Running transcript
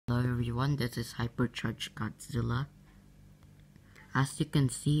everyone, this is Hypercharged Godzilla. As you can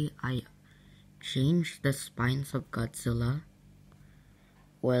see, I changed the spines of Godzilla.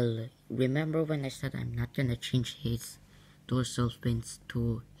 Well, remember when I said I'm not gonna change his dorsal fins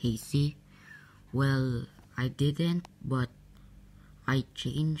to hazy? Well, I didn't, but I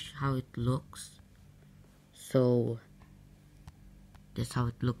changed how it looks. So, that's how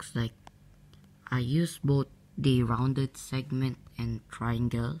it looks like. I use both the rounded segment and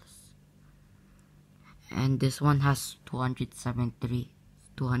triangles. And this one has 273.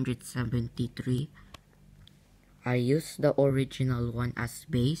 I use the original one as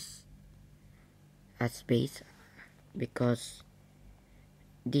base because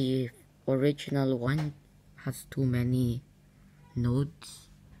the original one has too many nodes,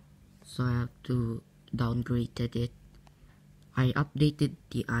 so I have to downgrade it. I updated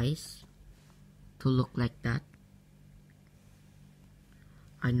the eyes to look like that.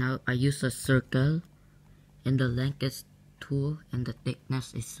 I use a circle, and the length is 2 and the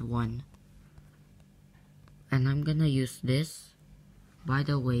thickness is 1. And I'm gonna use this. By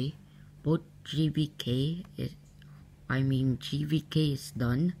the way, both GVK is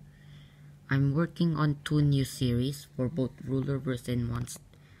done. I'm working on 2 new series for both Rulerverse and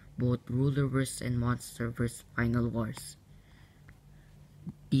Monsterverse Final Wars.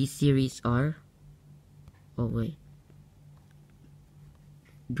 These series are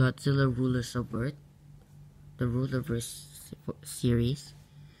Godzilla Rulers of Earth, the Rulerverse series,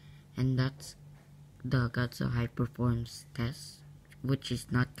 and that's the Godzilla Hyperforms test, which is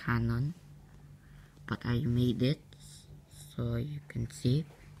not canon, but I made it so you can see.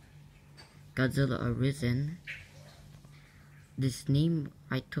 Godzilla Arisen.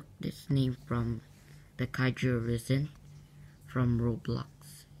 I took this name from the Kaiju Arisen from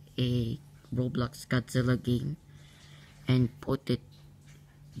Roblox, a Roblox Godzilla game, and put it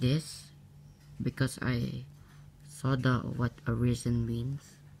this because I saw what Arisen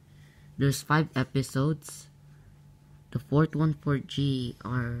means. There's 5 episodes. The 4th one for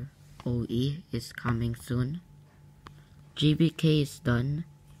GROE is coming soon. GBK is done.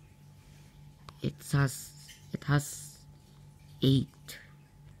 It has 8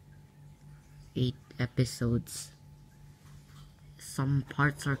 episodes. Some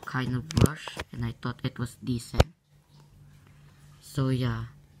parts are kind of rushed, and I thought it was decent. So yeah,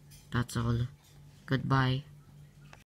 that's all. Goodbye.